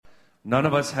None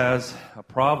of us has a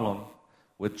problem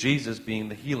with Jesus being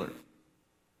the healer.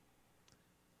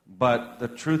 But the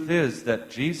truth is that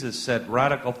Jesus said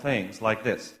radical things like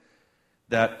this,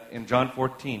 that in John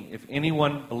 14, if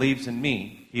anyone believes in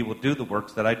me, he will do the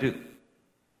works that I do.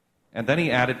 And then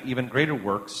he added, even greater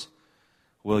works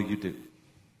will you do.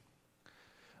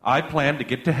 I plan to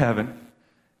get to heaven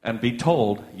and be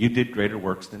told you did greater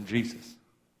works than Jesus.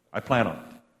 I plan on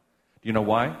it. Do you know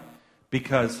why?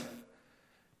 Because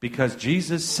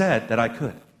Jesus said that I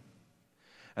could.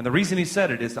 And the reason he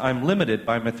said it is I'm limited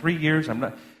by my 3 years. I'm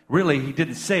not really, he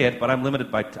didn't say it, but I'm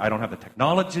limited by I don't have the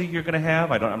technology you're going to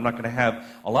have. I'm not going to have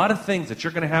a lot of things that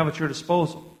you're going to have at your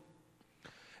disposal.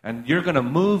 And you're going to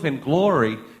move in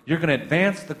glory. You're going to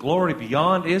advance the glory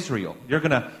beyond Israel. You're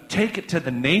going to take it to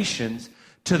the nations,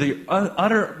 to the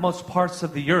uttermost parts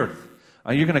of the earth.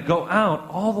 You're going to go out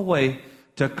all the way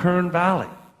to Kern Valley.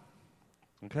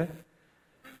 Okay?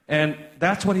 And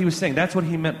that's what he was saying. That's what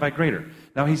he meant by greater.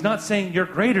 Now, he's not saying you're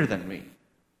greater than me.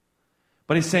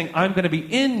 But he's saying, I'm going to be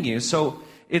in you. So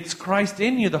it's Christ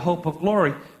in you, the hope of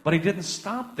glory. But he didn't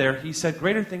stop there. He said,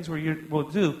 greater things will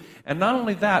do. And not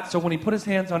only that, so when he put his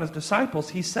hands on his disciples,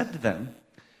 he said to them,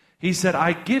 he said,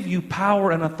 I give you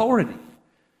power and authority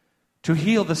to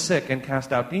heal the sick and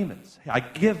cast out demons. I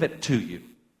give it to you.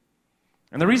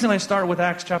 And the reason I start with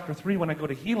Acts chapter 3 when I go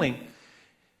to healing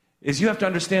is you have to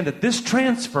understand that this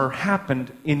transfer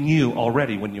happened in you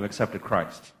already when you accepted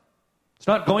Christ. It's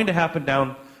not going to happen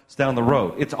down the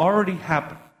road. It's already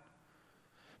happened.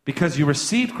 Because you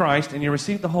received Christ and you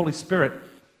received the Holy Spirit.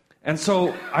 And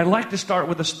so I like to start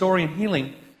with a story in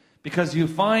healing because you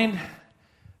find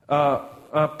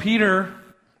Peter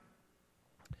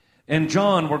and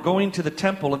John were going to the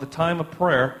temple at the time of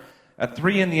prayer at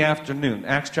 3 p.m,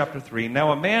 Acts chapter 3.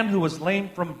 Now a man who was lame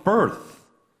from birth.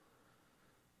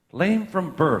 Lame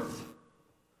from birth.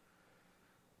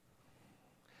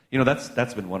 You know,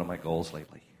 that's been one of my goals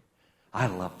lately. I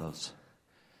love those.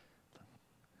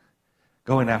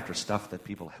 Going after stuff that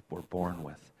people were born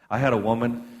with. I had a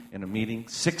woman in a meeting,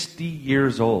 60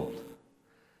 years old.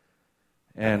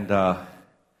 And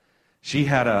she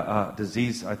had a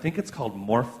disease, I think it's called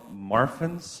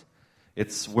Marfan's.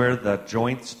 It's where the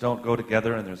joints don't go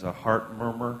together and there's a heart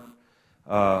murmur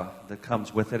that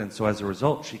comes with it. And so as a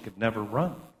result, she could never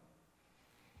run.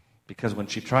 Because when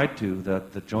she tried to,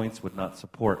 the joints would not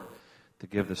support to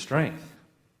give the strength.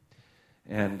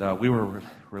 And we were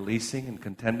releasing and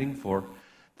contending for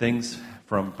things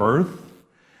from birth.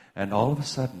 And all of a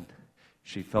sudden,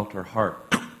 she felt her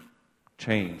heart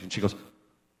change. And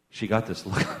she got this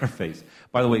look on her face.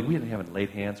 By the way, we haven't laid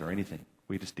hands or anything.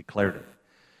 We just declared it.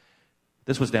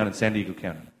 This was down in San Diego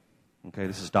County. Okay,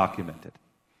 this is documented.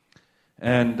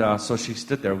 And so she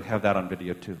stood there. We have that on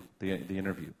video too, the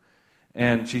interview.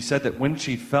 And she said that when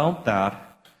she felt that,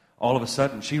 all of a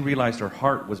sudden, she realized her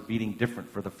heart was beating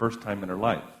different for the first time in her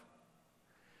life.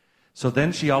 So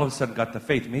then she all of a sudden got the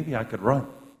faith, maybe I could run.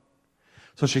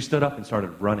 So she stood up and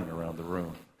started running around the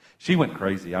room. She went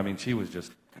crazy. I mean, she was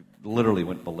just literally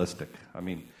went ballistic. I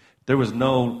mean, there was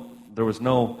no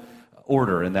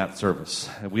order in that service.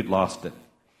 We'd lost it.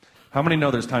 How many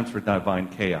know there's times for divine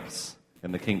chaos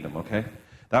in the kingdom, okay?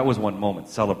 That was one moment,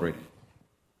 celebrating.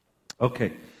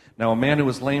 Okay. Now, a man who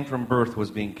was lame from birth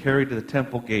was being carried to the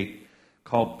temple gate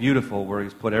called Beautiful, where he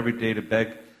was put every day to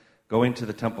beg, go into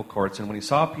the temple courts. And when he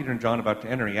saw Peter and John about to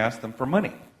enter, he asked them for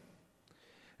money.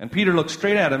 And Peter looked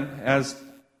straight at him, as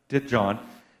did John.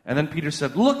 And then Peter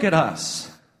said, look at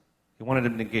us. He wanted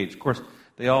him to engage. Of course,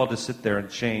 they all just sit there in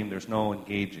shame. There's no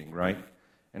engaging, right?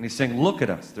 And he's saying, look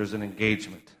at us. There's an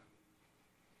engagement.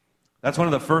 That's one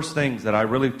of the first things that I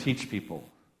really teach people.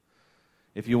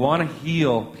 If you want to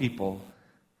heal people,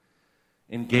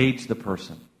 engage the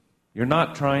person. You're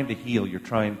not trying to heal, you're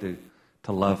trying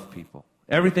to love people.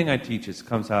 Everything I teach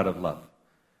comes out of love.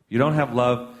 If you don't have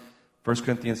love, 1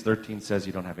 Corinthians 13 says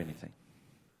you don't have anything.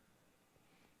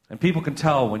 And people can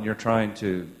tell when you're trying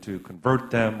to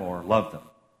convert them or love them.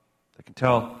 They can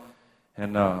tell.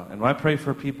 And when I pray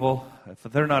for people, if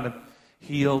they're not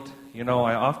healed, you know,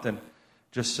 I often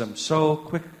just am so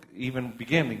quick even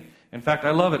beginning. In fact,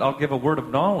 I love it. I'll give a word of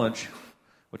knowledge,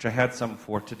 which I had some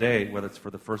for today, whether it's for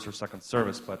the first or second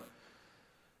service. But,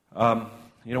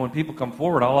 you know, when people come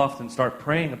forward, I'll often start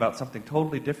praying about something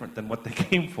totally different than what they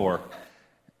came for.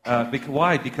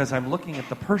 Why? Because I'm looking at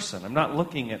the person. I'm not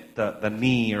looking at the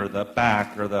knee or the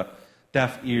back or the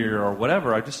deaf ear or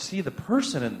whatever. I just see the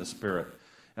person in the spirit.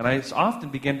 And I often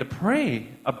begin to pray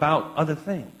about other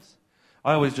things.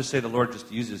 I always just say the Lord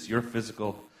just uses your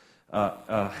physical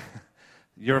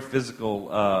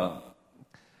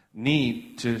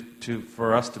need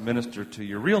for us to minister to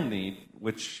your real need,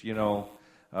 which, you know,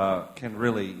 can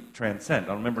really transcend.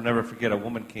 I remember, never forget, a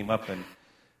woman came up and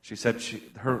she said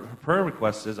her prayer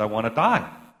request is, I want to die.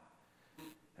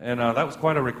 And that was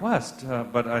quite a request,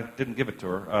 but I didn't give it to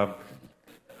her.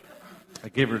 I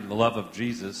gave her the love of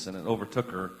Jesus, and it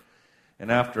overtook her.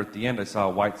 And after, at the end, I saw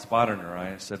a white spot in her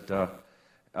eye. I said,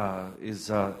 is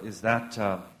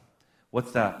that,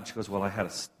 what's that? And she goes, well,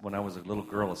 when I was a little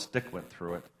girl, a stick went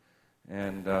through it.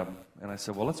 And I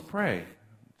said, well, let's pray.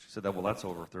 She said, well, that's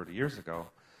over 30 years ago.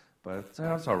 But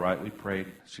that's all right. We prayed.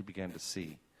 She began to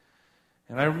see.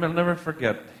 And I will never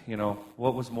forget,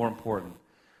 what was more important,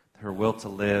 her will to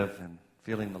live and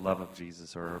feeling the love of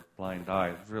Jesus, or her blind eye.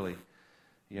 It was really,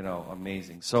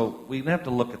 amazing. So we have to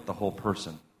look at the whole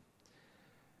person.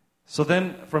 So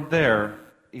then from there,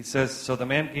 he says, so the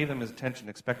man gave them his attention,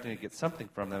 expecting to get something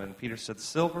from them. And Peter said,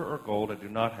 silver or gold I do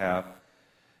not have,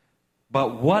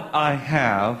 but what I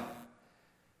have,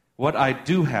 what I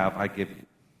do have, I give you.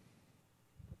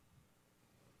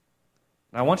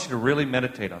 Now I want you to really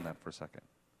meditate on that for a second.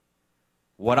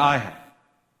 What I have.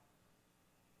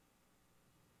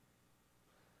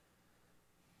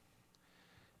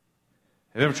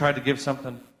 Have you ever tried to give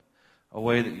something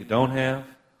away that you don't have?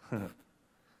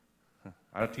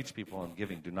 I don't teach people on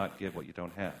giving. Do not give what you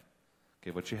don't have.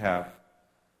 Give what you have.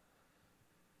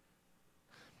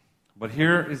 But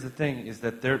here is the thing, is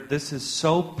that this is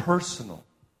so personal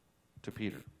to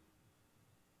Peter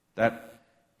that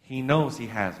he knows he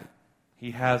has it.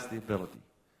 He has the ability.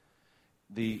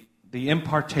 The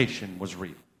impartation was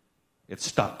real. It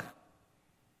stuck.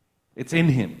 It's in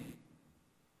him.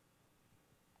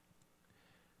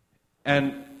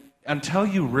 And until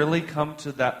you really come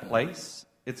to that place,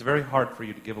 it's very hard for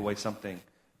you to give away something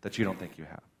that you don't think you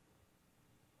have.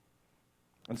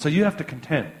 And so you have to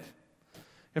contend.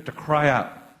 You have to cry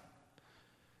out.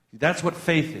 That's what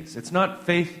faith is. It's not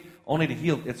faith only to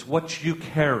heal. It's what you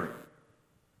carry.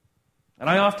 And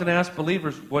I often ask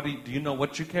believers, do you know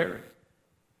what you carry?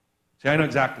 See, I know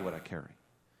exactly what I carry.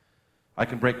 I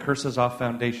can break curses off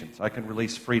foundations. I can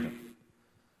release freedom.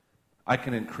 I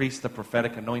can increase the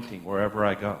prophetic anointing wherever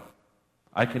I go.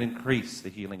 I can increase the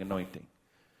healing anointing.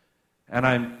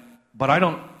 But I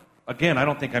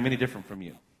don't think I'm any different from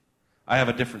you. I have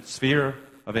a different sphere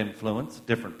of influence,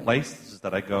 different places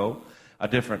that I go, a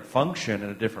different function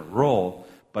and a different role,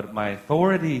 but my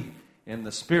authority in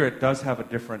the Spirit does have a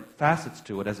different facets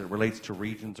to it as it relates to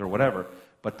regions or whatever.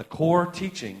 But the core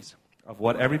teachings of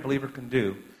what every believer can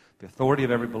do, the authority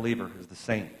of every believer is the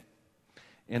same.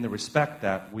 In the respect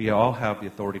that we all have the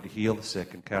authority to heal the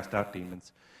sick and cast out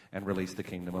demons and release the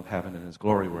kingdom of heaven and His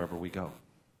glory wherever we go.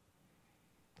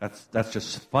 That's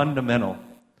just fundamental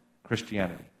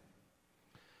Christianity.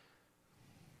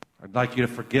 I'd like you to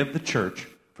forgive the church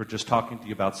for just talking to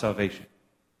you about salvation.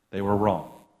 They were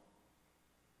wrong.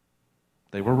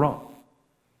 They were wrong.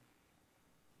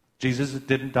 Jesus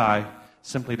didn't die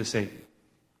simply to save you.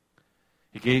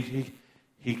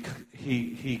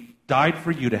 He died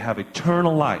for you to have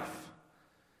eternal life.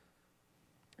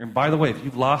 And by the way, if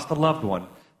you've lost a loved one,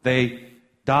 they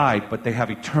died, but they have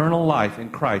eternal life in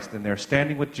Christ, and they're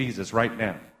standing with Jesus right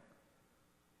now.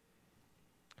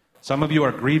 Some of you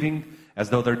are grieving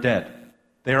as though they're dead.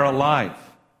 They're alive.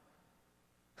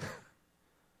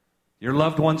 Your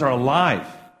loved ones are alive,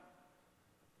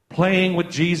 playing with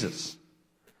Jesus,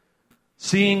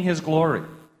 seeing His glory.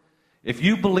 If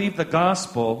you believe the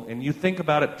gospel and you think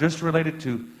about it just related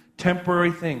to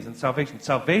temporary things and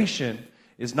salvation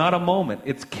is not a moment.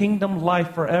 It's kingdom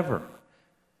life forever.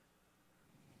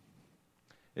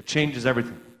 It changes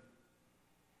everything.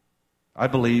 I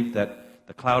believe that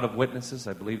the cloud of witnesses,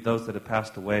 I believe those that have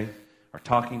passed away are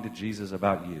talking to Jesus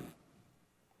about you.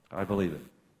 I believe it.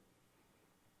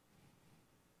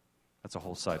 That's a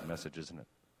whole side message, isn't it?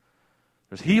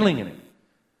 There's healing in it.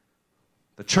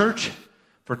 The church,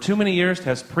 for too many years,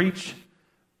 has preached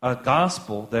a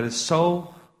gospel that is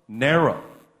so narrow.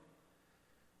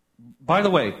 By the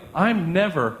way,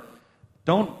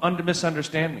 don't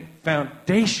misunderstand me.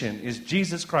 Foundation is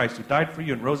Jesus Christ, who died for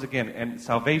you and rose again, and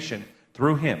salvation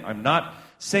through Him. I'm not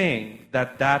saying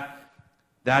that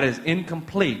is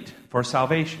incomplete for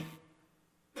salvation.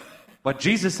 But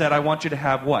Jesus said, I want you to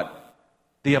have what?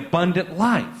 The abundant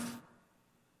life.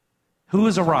 Who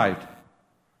has arrived?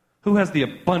 Who has the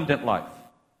abundant life?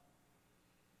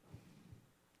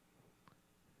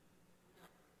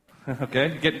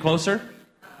 Okay, you getting closer?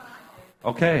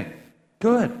 Okay,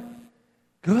 good.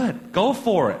 Go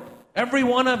for it. Every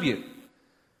one of you.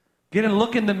 Get and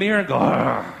look in the mirror and go,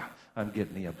 I'm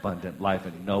getting the abundant life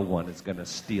and no one is going to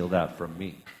steal that from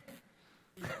me.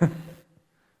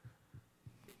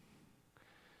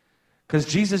 Because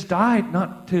Jesus died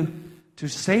not to to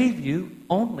save you,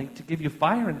 only to give you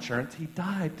fire insurance. He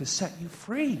died to set you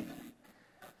free.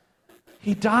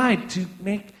 He died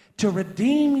to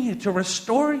redeem you, to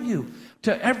restore you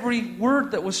to every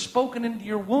word that was spoken into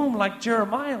your womb, like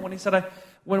Jeremiah when he said,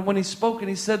 when he spoke and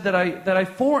he said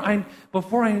before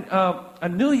I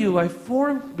knew you, I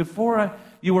formed,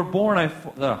 you were born,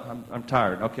 I'm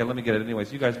tired. Okay, let me get it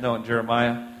anyways. You guys know in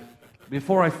Jeremiah,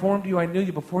 before I formed you, I knew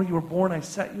you. Before you were born, I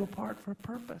set you apart for a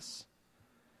purpose.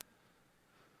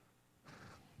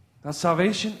 Now,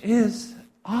 salvation is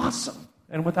awesome.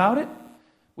 And without it,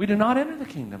 we do not enter the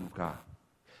kingdom of God.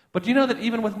 But do you know that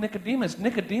even with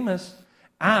Nicodemus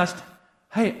asked,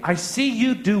 hey, I see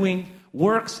you doing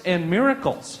works and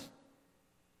miracles.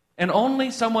 And only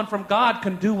someone from God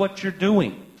can do what you're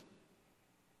doing.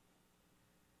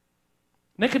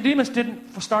 Nicodemus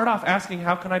didn't start off asking,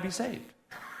 how can I be saved?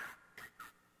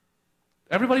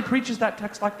 Everybody preaches that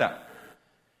text like that.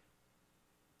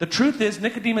 The truth is,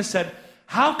 Nicodemus said,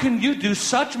 how can you do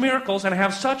such miracles and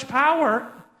have such power?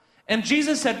 And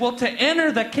Jesus said, well, to enter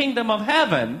the kingdom of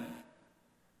heaven,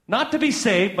 not to be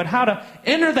saved, but how to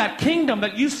enter that kingdom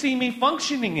that you see me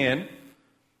functioning in,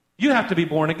 you have to be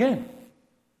born again.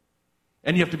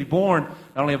 And you have to be born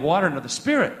not only of water and of the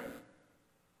Spirit.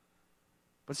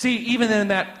 But see, even in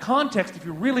that context, if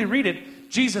you really read it,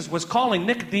 Jesus was calling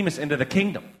Nicodemus into the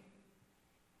kingdom.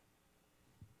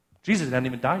 Jesus hadn't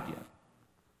even died yet.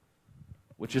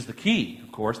 Which is the key,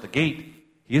 of course, the gate.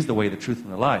 He is the way, the truth,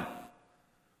 and the life.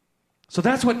 So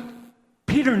that's what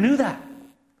Peter knew that.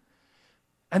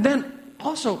 And then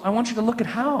also, I want you to look at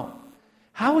how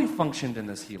he functioned in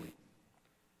this healing.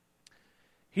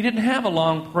 He didn't have a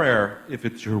long prayer, if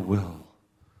it's your will.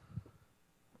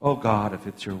 Oh God, if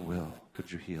it's your will,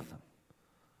 could you heal them?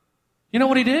 You know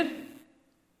what he did?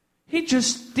 He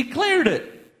just declared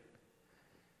it.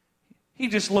 He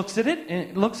just looks at it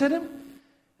and looks at him.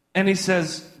 And he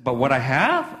says, but what I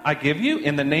have, I give you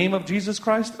in the name of Jesus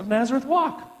Christ of Nazareth,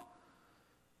 walk.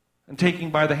 And taking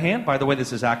by the hand, by the way,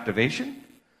 this is activation.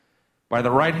 By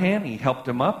the right hand, he helped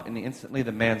him up, and instantly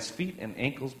the man's feet and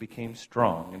ankles became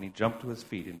strong, and he jumped to his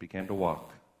feet and began to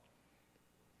walk.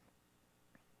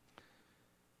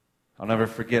 I'll never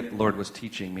forget, the Lord was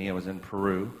teaching me. I was in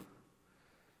Peru,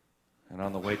 and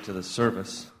on the way to the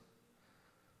service,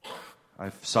 I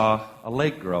saw a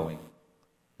leg growing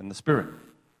in the Spirit.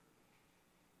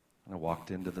 And I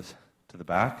walked into the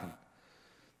back, and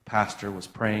the pastor was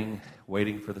praying,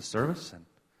 waiting for the service,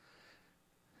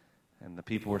 and the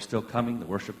people were still coming. The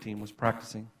worship team was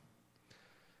practicing.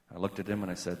 I looked at him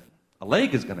and I said, a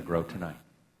leg is going to grow tonight.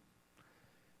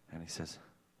 And he says,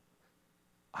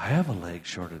 I have a leg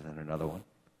shorter than another one.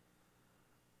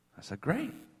 I said,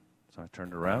 great. So I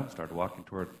turned around, started walking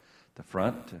toward the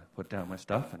front to put down my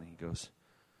stuff, and he goes,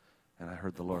 and I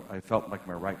heard the Lord. I felt like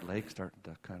my right leg starting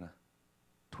to kind of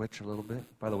twitch a little bit.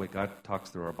 By the way, God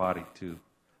talks through our body too.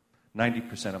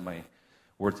 90% of my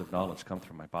words of knowledge come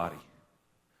through my body.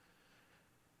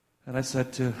 And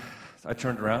I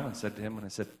turned around and said to him, and I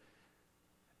said,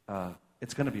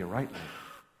 it's going to be a right leg.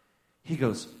 He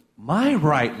goes, my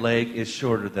right leg is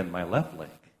shorter than my left leg.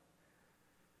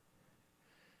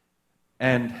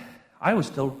 And I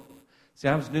was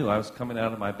new. I was coming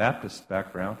out of my Baptist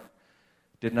background.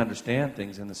 Didn't understand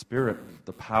things in the Spirit,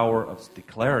 the power of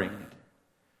declaring it.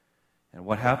 And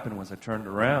what happened was I turned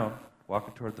around,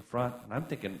 walking toward the front, and I'm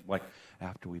thinking, like,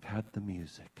 after we've had the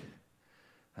music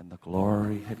and the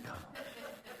glory had come,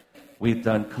 we've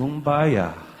done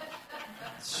kumbaya,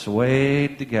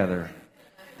 swayed together,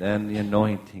 then the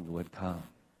anointing would come.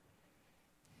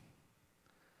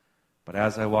 But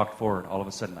as I walked forward, all of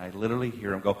a sudden, I literally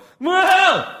hear him go,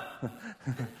 whoa!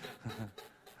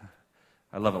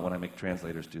 I love it when I make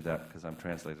translators do that, because I'm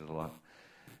translated a lot.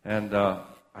 And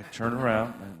I turn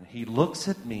around, and he looks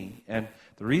at me, and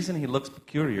the reason he looks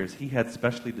peculiar is he had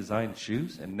specially designed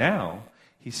shoes, and now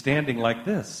he's standing like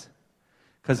this,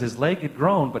 because his leg had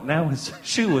grown, but now his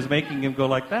shoe was making him go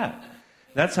like that.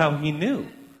 That's how he knew.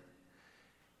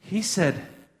 He said,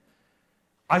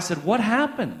 I said, what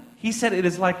happened? He said, it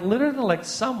is literally like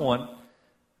someone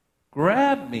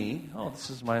grabbed me. Oh, this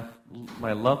is my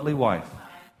lovely wife.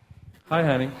 Hi,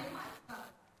 honey.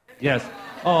 Yes.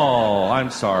 Oh, I'm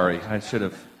sorry. I should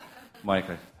have, Mike,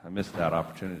 I missed that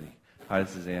opportunity. Hi,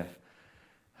 this is Ann.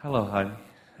 Hello,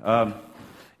 honey.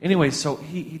 Anyway, so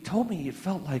he told me it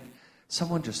felt like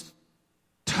someone just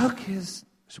took his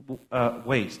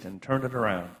waist and turned it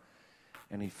around,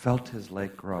 and he felt his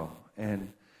leg grow.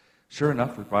 And sure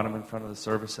enough, we brought him in front of the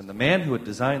service, and the man who had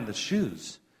designed the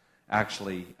shoes,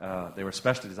 actually, they were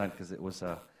specially designed because it was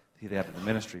they had a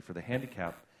ministry for the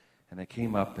handicapped, and they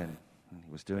came up and he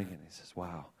was doing it, and he says,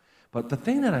 wow. But the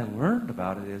thing that I learned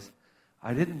about it is,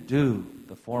 I didn't do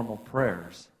the formal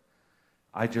prayers.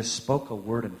 I just spoke a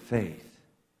word in faith.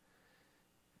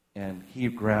 And he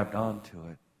grabbed onto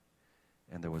it,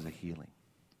 and there was a healing.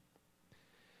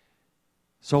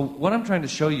 So what I'm trying to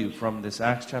show you from this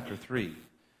Acts chapter 3,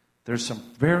 there's some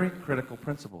very critical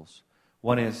principles.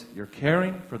 One is you're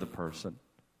caring for the person,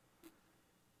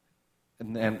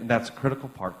 and that's a critical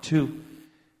part. Two,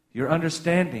 you're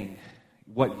understanding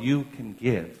what you can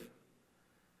give.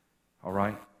 All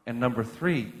right? And number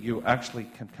three, you actually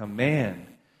can command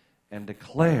and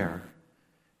declare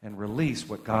and release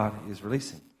what God is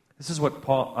releasing. This is what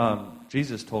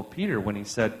Jesus told Peter when he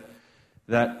said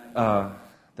that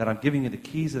I'm giving you the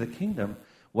keys of the kingdom.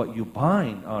 What you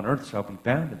bind on earth shall be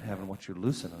bound in heaven. What you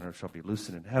loosen on earth shall be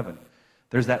loosened in heaven.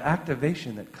 There's that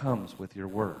activation that comes with your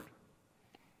word.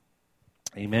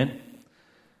 Amen?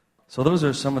 So those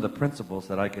are some of the principles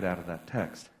that I get out of that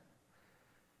text.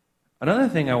 Another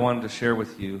thing I wanted to share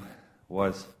with you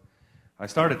was I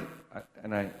found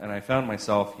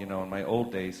myself, in my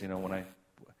old days, when I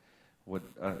would,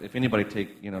 if anybody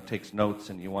takes notes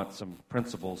and you want some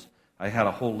principles, I had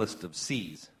a whole list of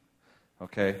C's,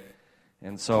 okay?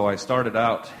 And so I started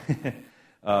out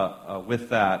with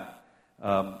that.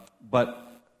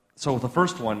 So the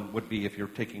first one would be, if you're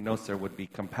taking notes there, would be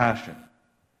compassion.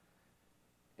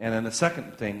 And then the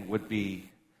second thing would be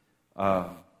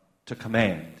to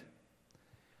command.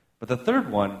 But the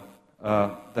third one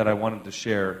that I wanted to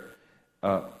share,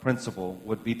 principle,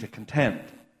 would be to contend.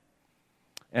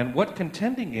 And what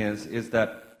contending is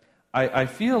that I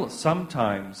feel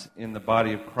sometimes in the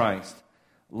body of Christ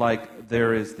like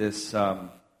there is this,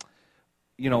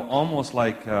 almost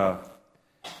like, how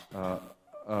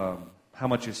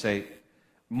much you say,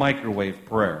 microwave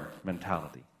prayer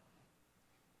mentality.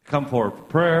 Come forward for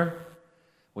prayer.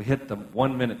 We hit the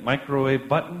 1-minute microwave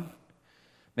button,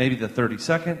 maybe the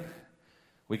 30-second.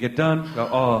 We get done, go,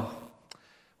 oh,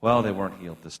 well, they weren't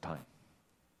healed this time.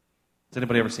 Has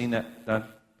anybody ever seen that done?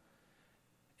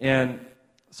 And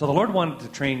so the Lord wanted to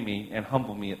train me and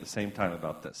humble me at the same time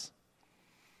about this.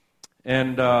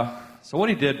 And so what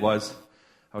he did was,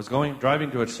 I was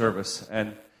driving to a service,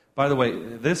 and by the way,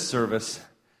 this service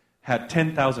had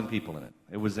 10,000 people in it.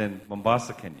 It was in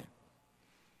Mombasa, Kenya.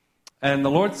 And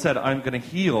the Lord said, I'm going to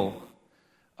heal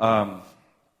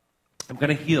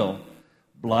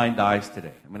blind eyes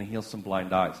today. I'm going to heal some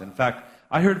blind eyes. In fact,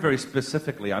 I heard very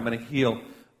specifically, I'm going to heal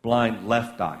blind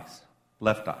left eye.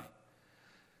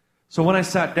 So when I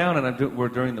sat down and we're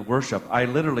during the worship,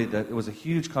 it was a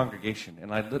huge congregation,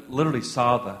 and I literally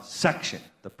saw the section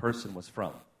the person was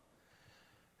from.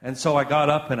 And so I got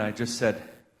up and I just said,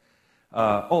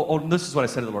 this is what I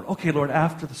said to the Lord. Okay, Lord,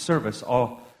 after the service,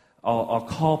 I'll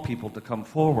call people to come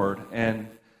forward, and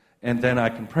then I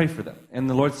can pray for them. And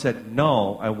the Lord said,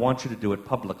 no, I want you to do it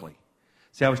publicly.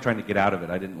 See, I was trying to get out of it.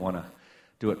 I didn't want to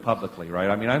do it publicly, right?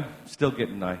 I mean, I'm still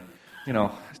getting, I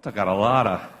still got a lot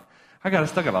of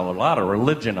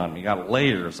religion on me. Got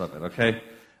layers of it, okay?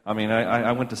 I mean,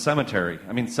 I went to seminary,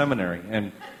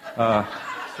 and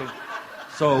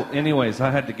so anyways, I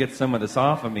had to get some of this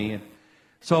off of me. And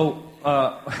so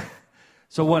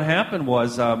what happened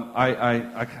was,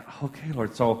 okay,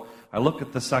 Lord, so I looked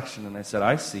at the section and I said,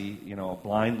 I see, a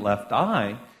blind left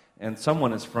eye, and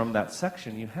someone is from that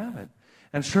section. You have it.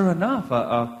 And sure enough,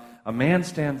 a man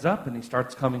stands up and he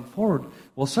starts coming forward.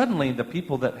 Well, suddenly the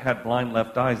people that had blind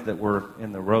left eyes that were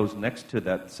in the rows next to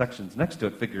that, sections next to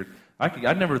it, figured,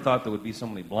 I never thought there would be so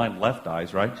many blind left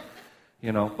eyes, right?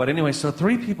 But anyway, so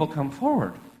 3 people come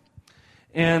forward.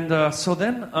 And so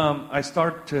then I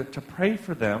start to pray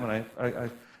for them,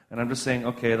 and I'm just saying,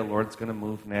 okay, the Lord's going to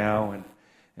move now,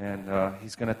 and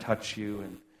He's going to touch you,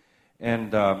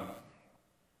 and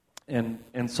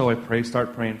so I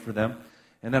start praying for them,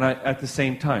 and then at the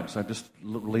same time, so I'm just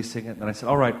releasing it, and then I said,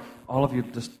 all right, all of you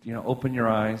just open your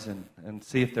eyes and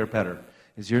see if they're better.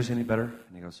 Is yours any better?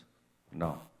 And he goes,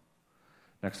 no.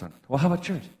 Next one. Well, how about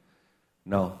yours?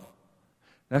 No.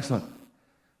 Next one.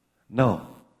 No.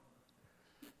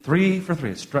 3 for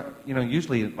 3.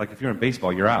 Usually, like if you're in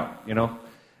baseball, you're out,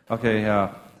 Okay,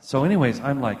 so anyways,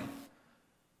 I'm like,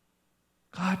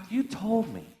 God, you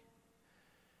told me.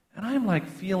 And I'm like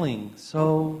feeling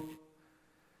so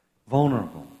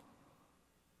vulnerable.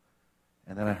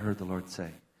 And then I heard the Lord say,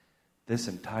 this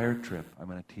entire trip, I'm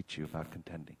going to teach you about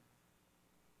contending.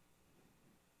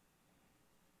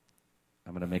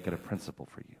 I'm going to make it a principle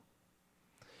for you.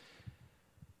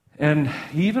 And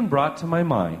He even brought to my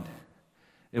mind,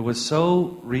 it was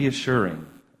so reassuring.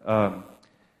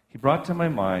 He brought to my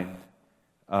mind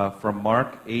from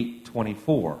Mark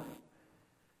 8:24,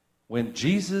 when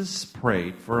Jesus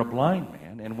prayed for a blind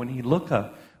man, and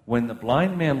when the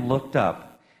blind man looked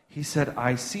up, He said,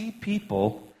 I see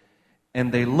people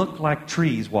and they look like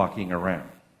trees walking around.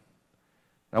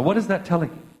 Now, what is that telling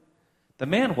you? The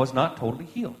man was not totally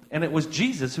healed, and it was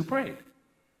Jesus who prayed.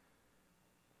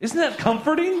 Isn't that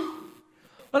comforting?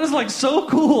 That is like so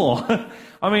cool.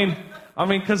 I mean,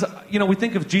 because we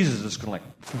think of Jesus as kind of like,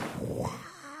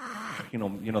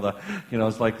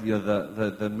 it's like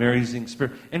the amazing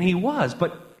spirit, and he was.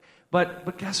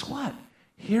 But guess what?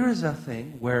 Here is a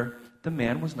thing where the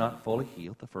man was not fully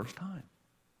healed the first time.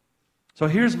 So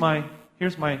here's my.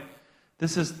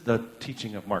 This is the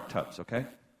teaching of Mark Tubbs, okay?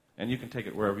 And you can take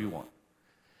it wherever you want.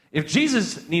 If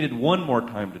Jesus needed one more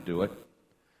time to do it,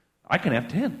 I can have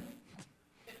 10.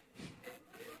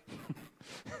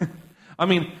 I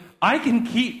mean, I can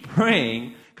keep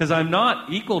praying because I'm not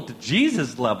equal to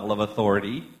Jesus' level of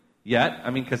authority yet. I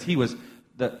mean, because he was,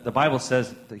 the Bible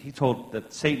says that he told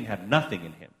that Satan had nothing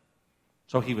in him.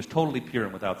 So he was totally pure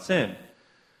and without sin.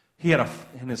 He had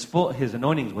his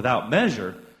anointings without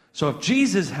measure. So if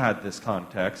Jesus had this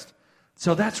context,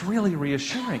 so that's really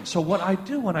reassuring. So what I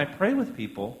do when I pray with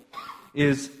people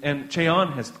is, and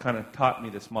Cheon has kind of taught me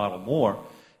this model more,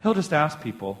 he'll just ask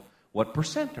people, what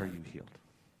percent are you healed?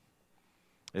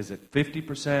 Is it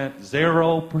 50%,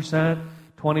 0%,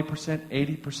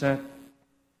 20%, 80%?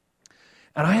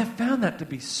 And I have found that to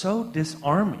be so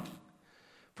disarming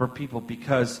for people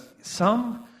because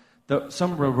some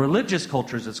religious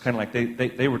cultures, it's kind of like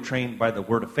they were trained by the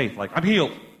word of faith, like, I'm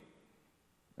healed.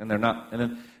 And they're not. And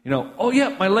then, oh yeah,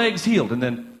 my leg's healed. And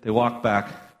then they walk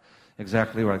back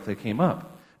exactly like they came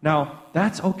up. Now,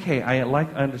 that's okay. I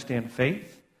understand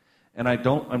faith. And I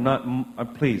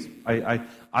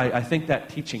think that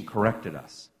teaching corrected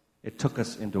us. It took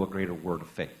us into a greater word of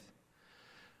faith.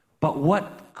 But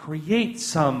what creates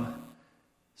some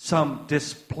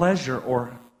displeasure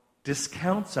or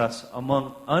discounts us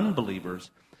among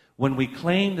unbelievers when we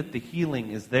claim that the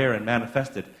healing is there and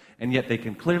manifested, and yet they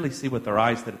can clearly see with their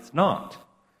eyes that it's not,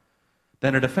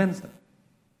 then it offends them.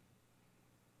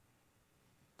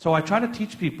 So I try to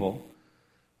teach people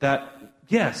that,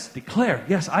 yes, declare,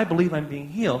 yes, I believe I'm being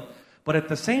healed, but at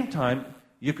the same time,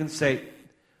 you can say,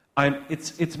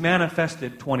 it's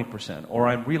manifested 20%, or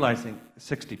I'm realizing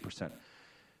 60%.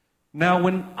 Now,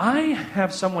 when I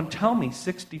have someone tell me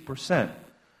 60%,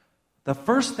 the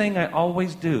first thing I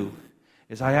always do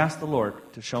is I ask the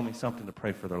Lord to show me something to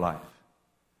pray for their life.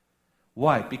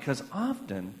 Why? Because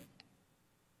often,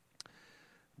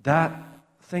 that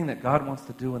thing that God wants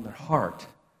to do in their heart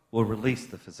will release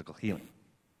the physical healing.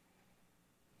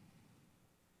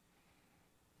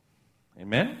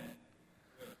 Amen?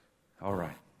 All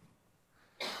right.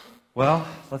 Well,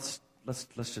 let's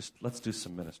do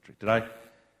some ministry.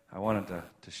 I wanted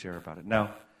to share about it.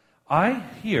 Now, I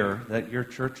hear that your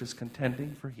church is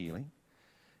contending for healing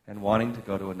and wanting to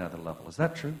go to another level. Is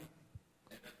that true?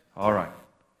 All right.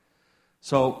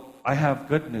 So, I have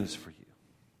good news for you.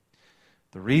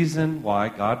 The reason why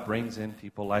God brings in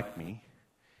people like me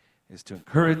is to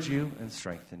encourage you and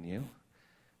strengthen you,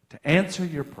 to answer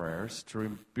your prayers,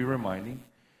 to be reminding,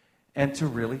 and to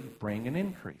really bring an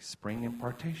increase, bring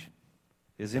impartation.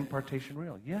 Is impartation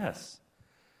real? Yes.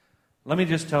 Let me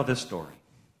just tell this story.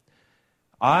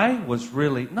 I was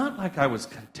really, not like I was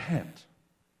content,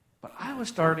 but I was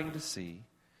starting to see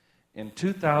in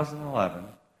 2011,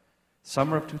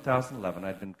 summer of 2011,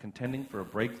 I'd been contending for a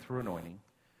breakthrough anointing.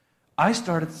 I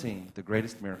started seeing the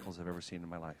greatest miracles I've ever seen in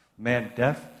my life. Man,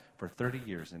 deaf for 30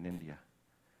 years in India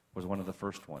was one of the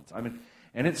first ones.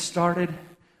 And it started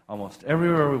almost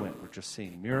everywhere we went. We're just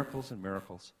seeing miracles and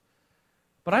miracles.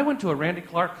 But I went to a Randy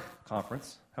Clark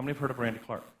conference. How many have heard of Randy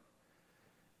Clark?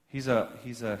 He's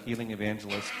a healing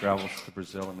evangelist, travels to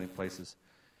Brazil and many places.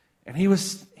 And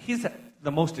he's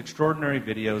the most extraordinary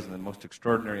videos and the most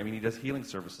extraordinary, he does healing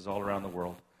services all around the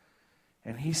world.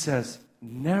 And he says,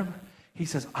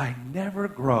 I never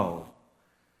grow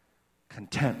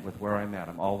content with where I'm at.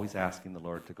 I'm always asking the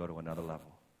Lord to go to another level.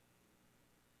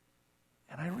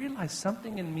 And I realized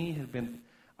something in me had been,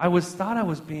 thought I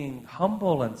was being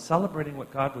humble and celebrating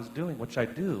what God was doing, which I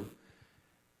do.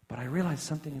 But I realized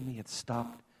something in me had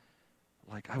stopped.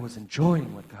 Like I was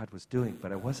enjoying what God was doing,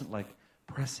 but I wasn't like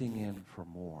pressing in for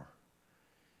more.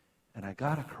 And I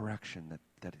got a correction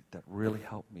that really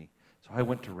helped me. So I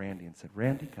went to Randy and said,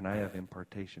 Randy, can I have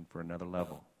impartation for another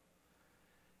level?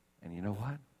 And you know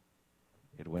what?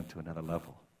 It went to another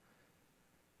level.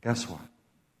 Guess what?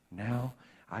 Now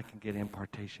I can get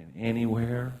impartation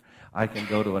anywhere. I can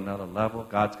go to another level.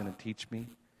 God's going to teach me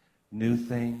new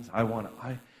things. I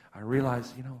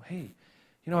realize, hey,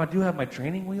 I do have my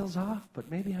training wheels off, but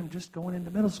maybe I'm just going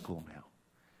into middle school now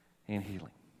in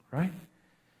healing, right?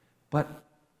 But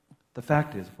the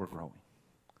fact is we're growing.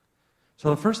 So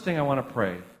the first thing I want to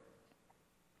pray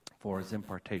for is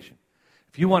impartation.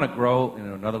 If you want to grow in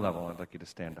another level, I'd like you to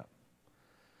stand up.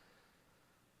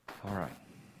 All right.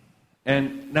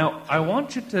 And now I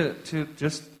want you to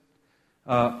just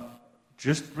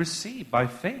receive by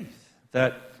faith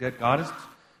that God is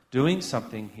doing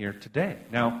something here today.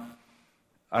 Now,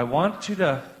 I want you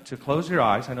to close your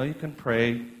eyes. I know you can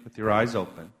pray with your eyes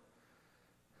open.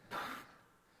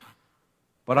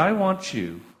 But I want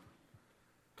you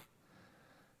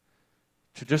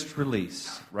to just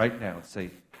release right now and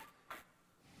say,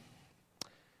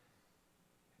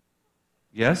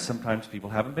 yes, sometimes people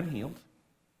haven't been healed.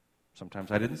 Sometimes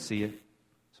I didn't see it.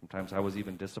 Sometimes I was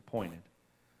even disappointed.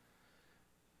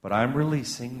 But I'm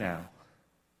releasing now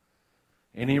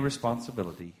any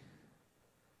responsibility,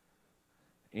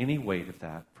 any weight of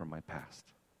that from my past.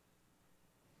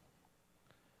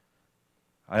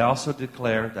 I also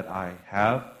declare that I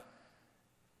have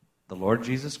the Lord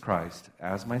Jesus Christ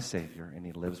as my Savior, and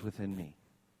He lives within me.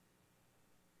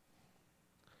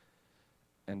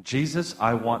 And Jesus,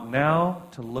 I want now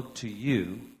to look to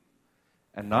you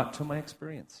and not to my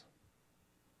experience.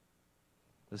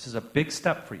 This is a big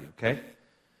step for you, okay?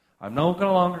 I'm no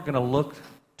longer going to look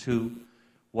to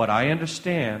what I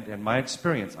understand and my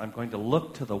experience. I'm going to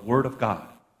look to the Word of God.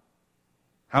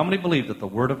 How many believe that the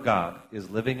Word of God is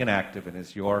living and active and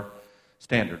is your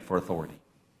standard for authority?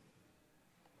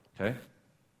 Okay?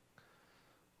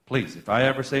 Please, if I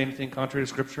ever say anything contrary to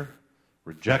Scripture,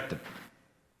 reject it.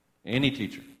 Any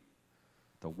teacher.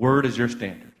 The Word is your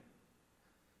standard.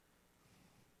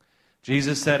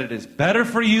 Jesus said, it is better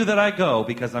for you that I go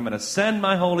because I'm going to send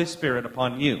my Holy Spirit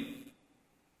upon you.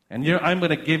 And I'm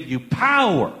going to give you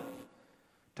power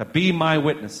to be my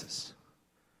witnesses.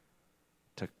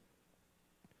 To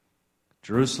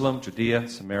Jerusalem, Judea,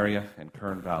 Samaria, and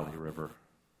Kern Valley, River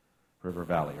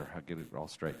Valley, or I'll get it all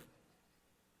straight.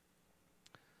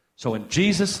 So in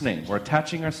Jesus' name, we're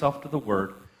attaching ourselves to the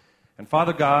Word. And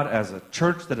Father God, as a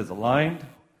church that is aligned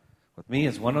with me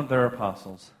as one of their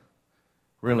apostles,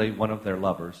 really one of their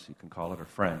lovers, you can call it, or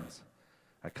friends,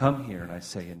 I come here and I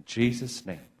say, in Jesus'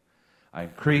 name, I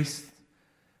increase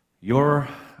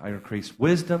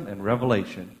wisdom and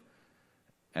revelation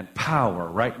and power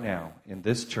right now in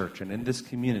this church and in this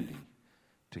community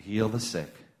to heal the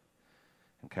sick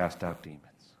and cast out demons.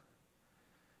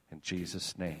 In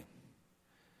Jesus' name.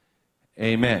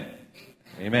 Amen.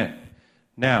 Amen.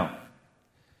 Now,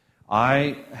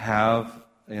 I have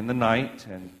in the night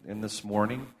and in this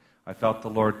morning, I felt the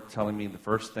Lord telling me the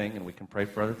first thing, and we can pray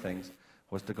for other things,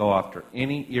 was to go after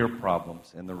any ear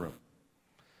problems in the room.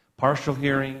 Partial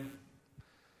hearing,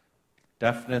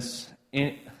 deafness,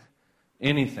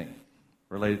 anything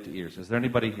related to ears. Is there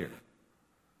anybody here?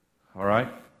 All right.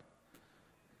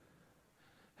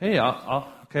 Hey,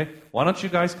 okay. Why don't you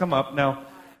guys come up now?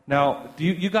 Do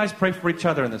you guys pray for each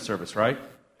other in the service, right?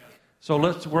 So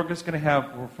we're just going to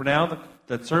have, for now,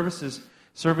 the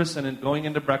service and in going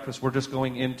into breakfast, we're just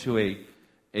going into a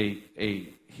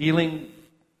healing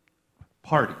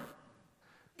party.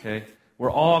 Okay? We're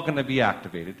all going to be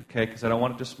activated, okay? Because I don't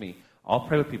want it just me. I'll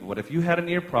pray with people. But if you had an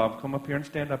ear problem, come up here and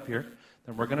stand up here.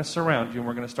 Then we're going to surround you and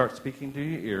we're going to start speaking to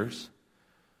your ears.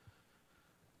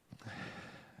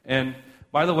 And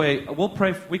by the way, we'll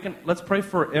pray. Let's pray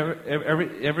for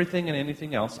everything and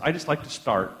anything else. I just like to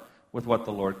start with what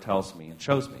the Lord tells me and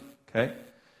shows me. Okay?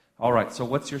 All right. So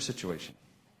what's your situation?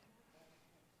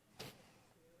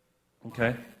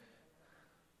 Okay.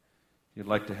 You'd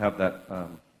like to have that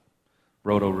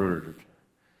Roto-Rooter,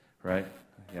 right?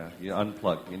 Yeah. You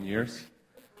unplug in yours.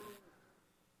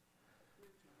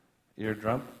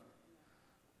 Eardrum.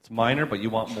 It's minor, but you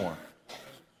want more.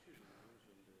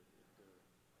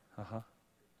 Uh-huh.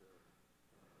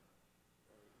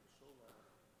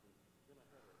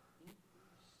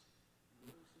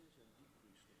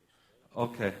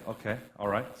 Okay, all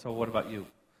right. So what about you?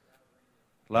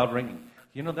 Loud ringing.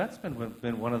 You know, that's been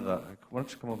one of the... Why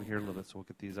don't you come over here a little bit so we'll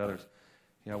get these others.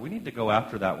 Yeah, we need to go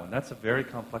after that one. That's a very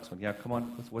complex one. Yeah, come on.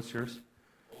 What's yours?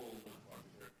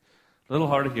 A little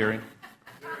hard of hearing.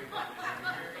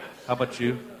 How about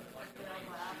you?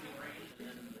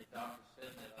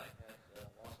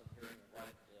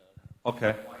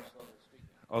 Okay.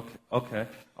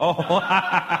 Oh,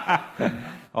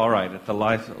 all right. At the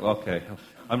life. Okay.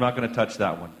 I'm not going to touch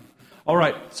that one. All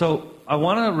right. So I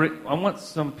want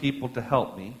some people to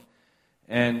help me,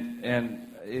 and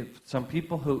if some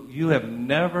people who you have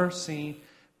never seen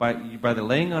by the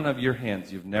laying on of your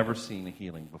hands, you've never seen a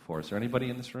healing before. Is there anybody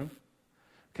in this room?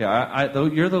 Okay.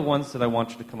 You're the ones that I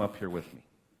want you to come up here with me.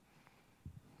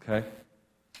 Okay.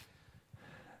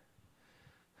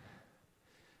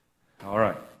 All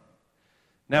right.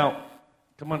 Now,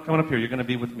 Come on up here. You're going to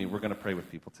be with me. We're going to pray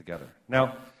with people together.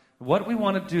 Now, what we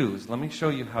want to do is, let me show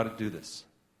you how to do this.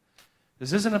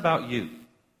 This isn't about you.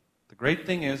 The great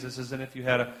thing is, this isn't if you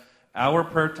had an hour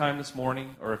prayer time this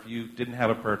morning or if you didn't have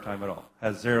a prayer time at all. It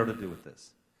has zero to do with this.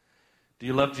 Do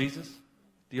you love Jesus?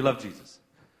 Do you love Jesus?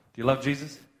 Do you love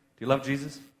Jesus? Do you love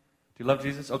Jesus? Do you love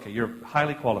Jesus? Okay, you're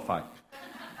highly qualified.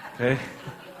 Okay?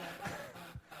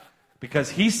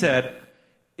 Because he said,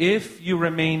 if you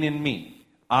remain in me,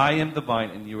 I am the vine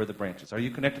and you are the branches. Are you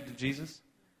connected to Jesus?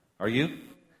 Are you?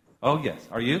 Oh, yes.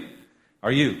 Are you?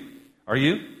 Are you? Are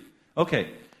you?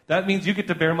 Okay. That means you get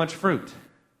to bear much fruit.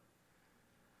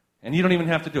 And you don't even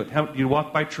have to do it. You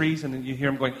walk by trees and then you hear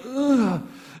them going,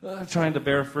 ugh, trying to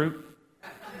bear fruit.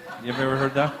 You ever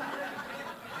heard that?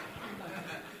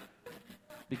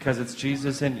 Because it's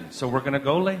Jesus in you. So we're going to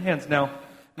go lay hands. Now,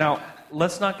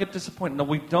 let's not get disappointed. No,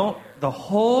 we don't. The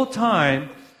whole time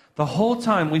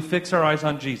we fix our eyes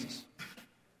on Jesus.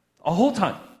 The whole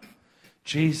time.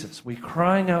 Jesus. We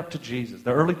crying out to Jesus.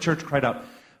 The early church cried out,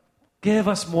 give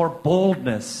us more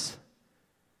boldness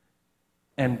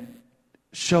and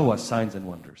show us signs and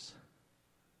wonders.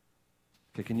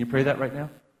 Okay, can you pray that right now?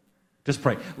 Just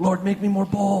pray. Lord, make me more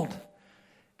bold.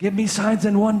 Give me signs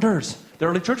and wonders. The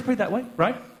early church prayed that way,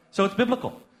 right? So it's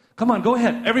biblical. Come on, go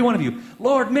ahead. Every one of you.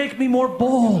 Lord, make me more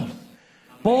bold.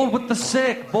 Bold with the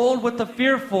sick. Bold with the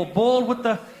fearful. Bold with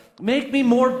the... Make me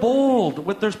more bold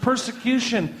with there's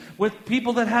persecution. With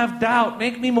people that have doubt.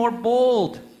 Make me more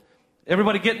bold.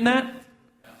 Everybody getting that? And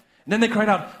then they cried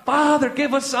out, Father,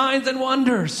 give us signs and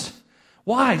wonders.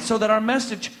 Why? So that our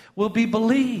message will be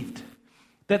believed.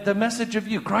 That the message of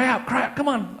you. Cry out, cry out. Come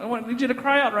on. I need you to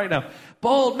cry out right now.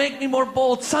 Bold, make me more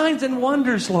bold. Signs and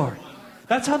wonders, Lord.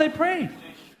 That's how they prayed.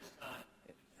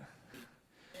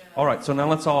 All right, so now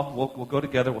let's all, we'll go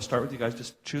together. We'll start with you guys.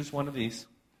 Just choose one of these.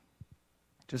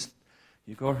 Just,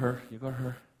 you go her, you go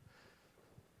her.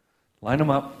 Line them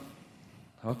up.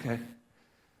 Okay.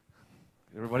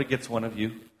 Everybody gets one of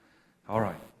you. All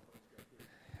right.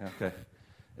 Okay.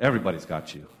 Everybody's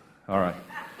got you. All right.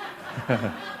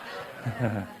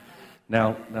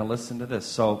 Now listen to this.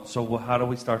 So how do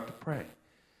we start to pray?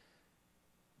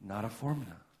 Not a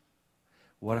formula.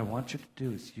 What I want you to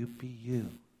do is you be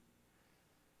you.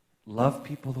 Love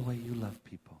people the way you love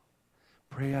people.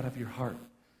 Pray out of your heart.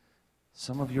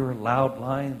 Some of you are loud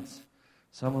lions.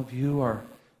 Some of you are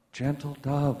gentle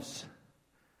doves.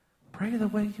 Pray the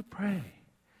way you pray.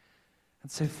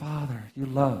 And say, Father, you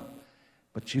love,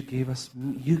 but you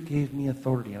gave me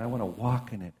authority, and I want to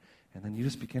walk in it. And then you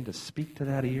just begin to speak to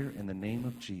that ear in the name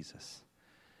of Jesus.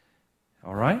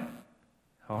 All right?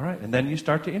 All right. And then you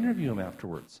start to interview him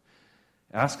afterwards.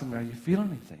 Ask him, are you feeling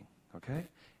anything? Okay?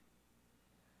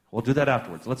 We'll do that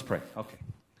afterwards. Let's pray. Okay.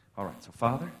 All right. So,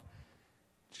 Father, in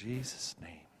Jesus'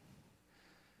 name,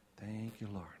 thank you,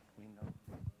 Lord. We know.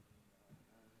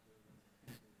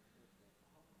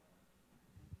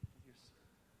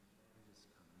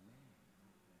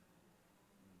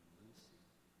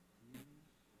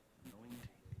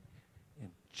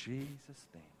 In Jesus'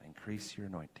 name, increase your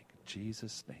anointing. In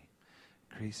Jesus' name,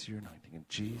 increase your anointing. In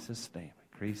Jesus' name,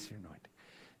 increase your anointing.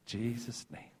 Jesus'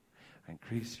 name,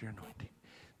 increase your anointing.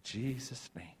 Jesus'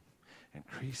 name,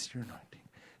 increase your anointing.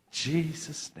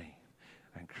 Jesus' name,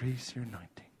 increase your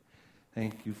anointing.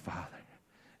 Thank you, Father.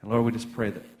 And Lord, we just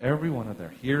pray that every one of their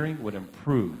hearing would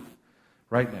improve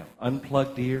right now.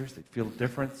 Unplugged ears, they'd feel a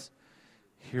difference.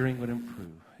 Hearing would improve.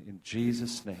 In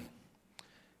Jesus' name.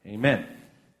 Amen.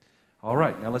 All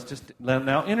right, now let's just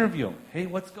now interview them. Hey,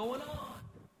 what's going on?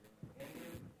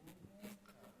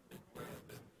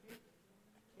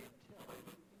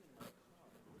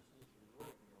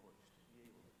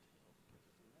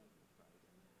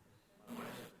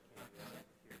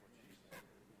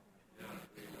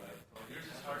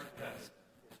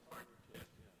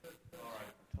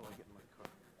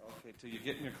 Till you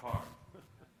get in your car.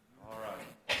 All right.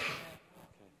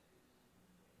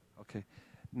 Okay.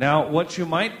 Now, what you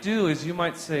might do is you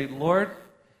might say, Lord,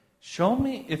 show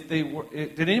me if they were.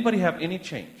 Did anybody have any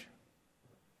change?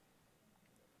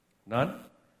 None?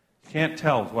 Can't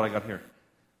tell is what I got here.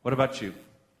 What about you?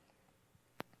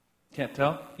 Can't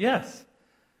tell? Yes.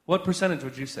 What percentage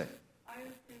would you say? I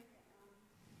would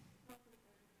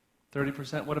say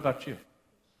 30%? What about you?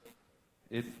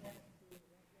 It.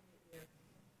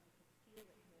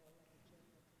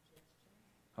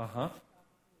 Uh-huh.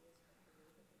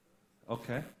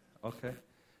 Okay.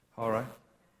 All right.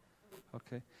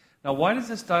 Okay. Now, why does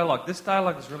this dialogue? This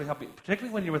dialogue is really helping,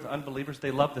 particularly when you're with unbelievers. They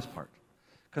love this part.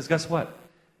 Because guess what?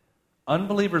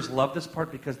 Unbelievers love this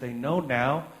part because they know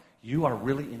now you are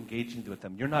really engaging with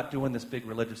them. You're not doing this big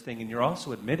religious thing, and you're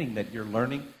also admitting that you're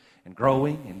learning and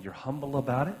growing and you're humble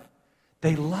about it,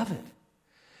 they love it.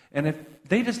 And if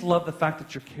they just love the fact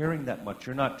that you're caring that much,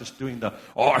 you're not just doing the,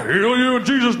 oh, I heal you in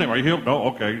Jesus' name. Are you healed? No,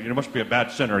 okay, you must be a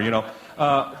bad sinner,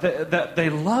 They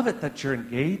love it that you're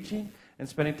engaging and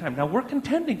spending time. Now, we're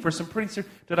contending for some pretty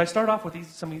serious... Did I start off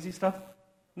with some easy stuff?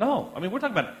 No. I mean, we're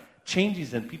talking about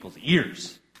changes in people's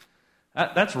ears.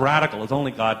 That's radical, as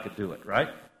only God could do it, right?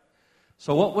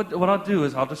 So what I'll do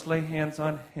is I'll just lay hands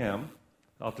on him.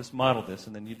 I'll just model this,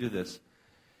 and then you do this.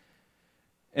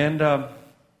 And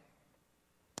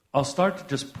I'll start to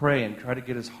just pray and try to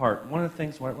get his heart. One of the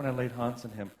things when I laid hands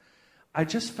on him, I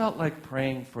just felt like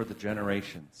praying for the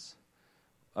generations.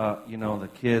 The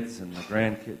kids and the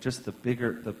grandkids, just the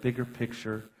bigger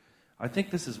picture. I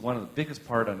think this is one of the biggest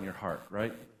part on your heart,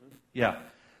 right? Mm-hmm. Yeah.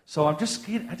 So I'm just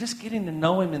getting to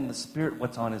know him in the spirit,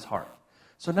 what's on his heart.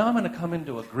 So now I'm going to come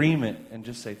into agreement and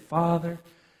just say, Father,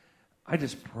 I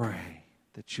just pray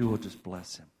that you will just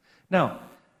bless him. Now,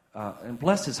 and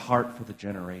bless his heart for the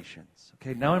generations.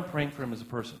 Okay, now I'm praying for him as a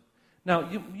person. Now,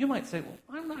 you might say, well,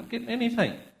 I'm not getting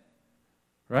anything.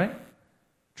 Right?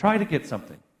 Try to get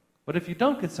something. But if you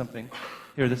don't get something,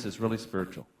 here, this is really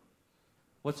spiritual.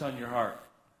 What's on your heart?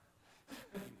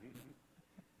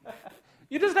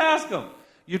 You just ask him.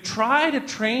 You try to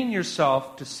train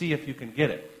yourself to see if you can get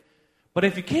it. But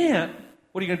if you can't,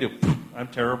 what are you going to do? I'm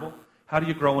terrible. How do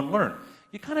you grow and learn?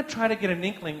 You kind of try to get an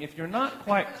inkling. If you're not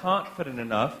quite confident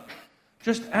enough,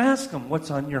 just ask them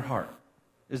what's on your heart.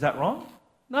 Is that wrong?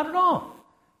 Not at all.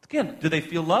 Again, do they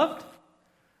feel loved?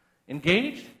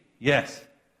 Engaged? Yes.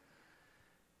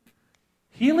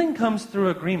 Healing comes through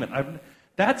agreement.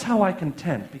 That's how I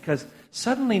contend, because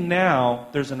suddenly now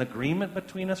there's an agreement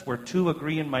between us where two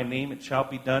agree in my name, it shall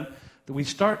be done, that we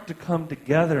start to come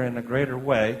together in a greater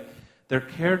way. They're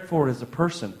cared for as a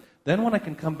person. Then when I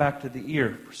can come back to the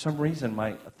ear, for some reason my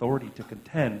authority to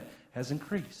contend has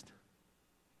increased.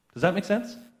 Does that make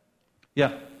sense?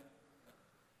 Yeah.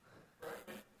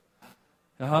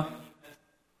 Uh-huh.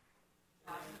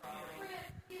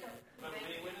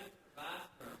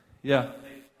 Yeah.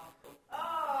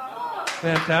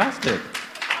 Fantastic.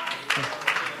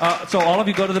 So all of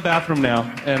you go to the bathroom now,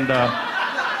 and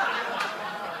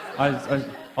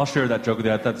I'll share that joke with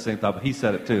you. I thought the same thought, but he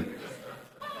said it too.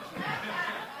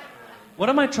 What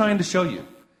am I trying to show you?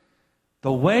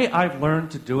 The way I've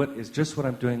learned to do it is just what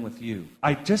I'm doing with you.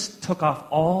 I just took off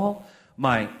all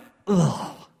my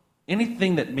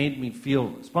anything that made me feel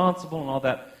responsible and all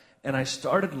that, and I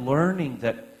started learning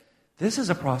that this is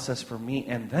a process for me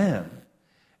and them.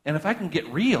 And if I can get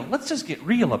real, let's just get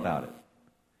real about it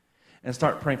and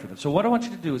start praying for them. So what I want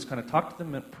you to do is kind of talk to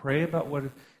them and pray about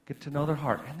get to know their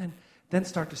heart, and then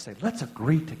start to say, let's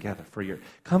agree together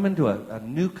come into a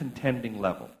new contending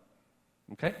level.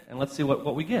 Okay? And let's see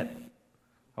what we get.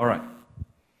 All right.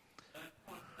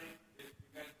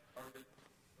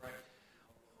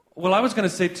 Well, I was going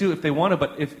to say, too, if they want to,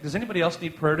 but does anybody else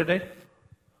need prayer today?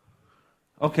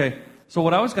 Okay. So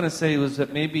what I was going to say was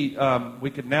that maybe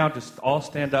we could now just all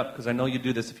stand up, because I know you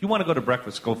do this. If you want to go to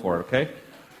breakfast, go for it, okay?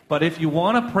 But if you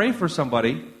want to pray for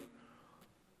somebody,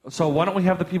 so why don't we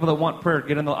have the people that want prayer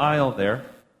get in the aisle there,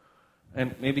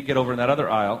 and maybe get over in that other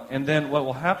aisle. And then what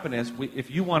will happen is,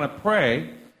 if you want to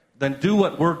pray, then do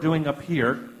what we're doing up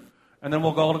here, and then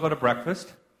we'll all go to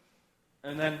breakfast,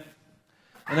 and then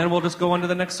we'll just go on to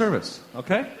the next service,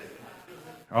 okay?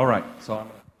 All right. So I'm